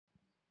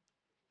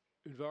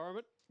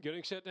Environment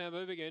getting set now,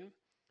 moving in.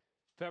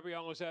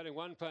 Fabriola's out in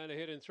one, plan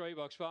ahead in 3,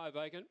 box 5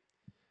 vacant.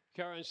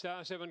 Carrion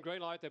Star 7,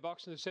 green light. They're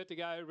boxing set to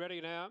go, ready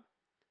now.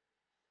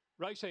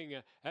 Racing,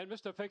 and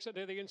Mr. Fix-It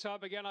near the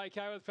inside began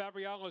okay with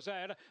Fabriola's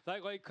ad. They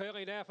lead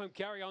clearly now from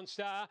Carry On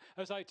Star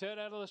as they turn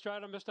out of the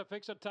straight, and Mr.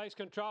 Fix-It takes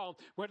control.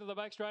 Went to the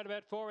back straight,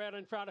 about 4 out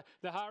in front.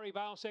 The Hari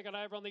Bale second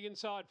over on the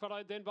inside,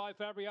 followed then by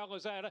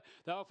Fabriola's ad.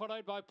 They were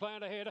followed by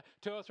Plan Ahead.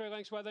 2 or 3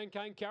 lengths where then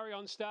came Carry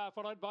On Star,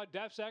 followed by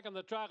Daft Sack, and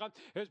the trailer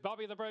is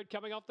Bobby the Brood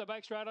coming off the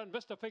back straight, and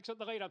Mr. Fix-It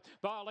the leader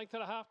by a length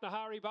and a half.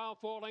 Nahari Bale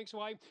 4 lengths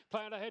away.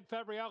 Plan Ahead,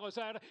 Fabriola's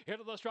ad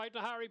into the straight.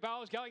 Nahari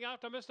Bale is going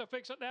after Mr.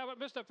 Fix-It now, but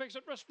Mr.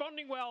 Fix-It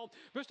responding well.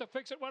 Mr.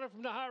 Fix-It won it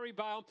from Nahari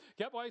Bale.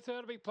 Gapway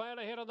third to be Plan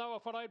Ahead, and they were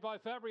followed by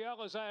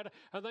Fabriola's ad,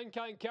 and then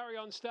came Carry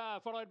On Star,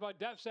 followed by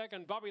Daft Sack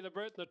and Bobby the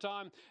Brute. And the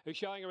time is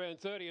showing around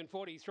 30 and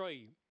 43.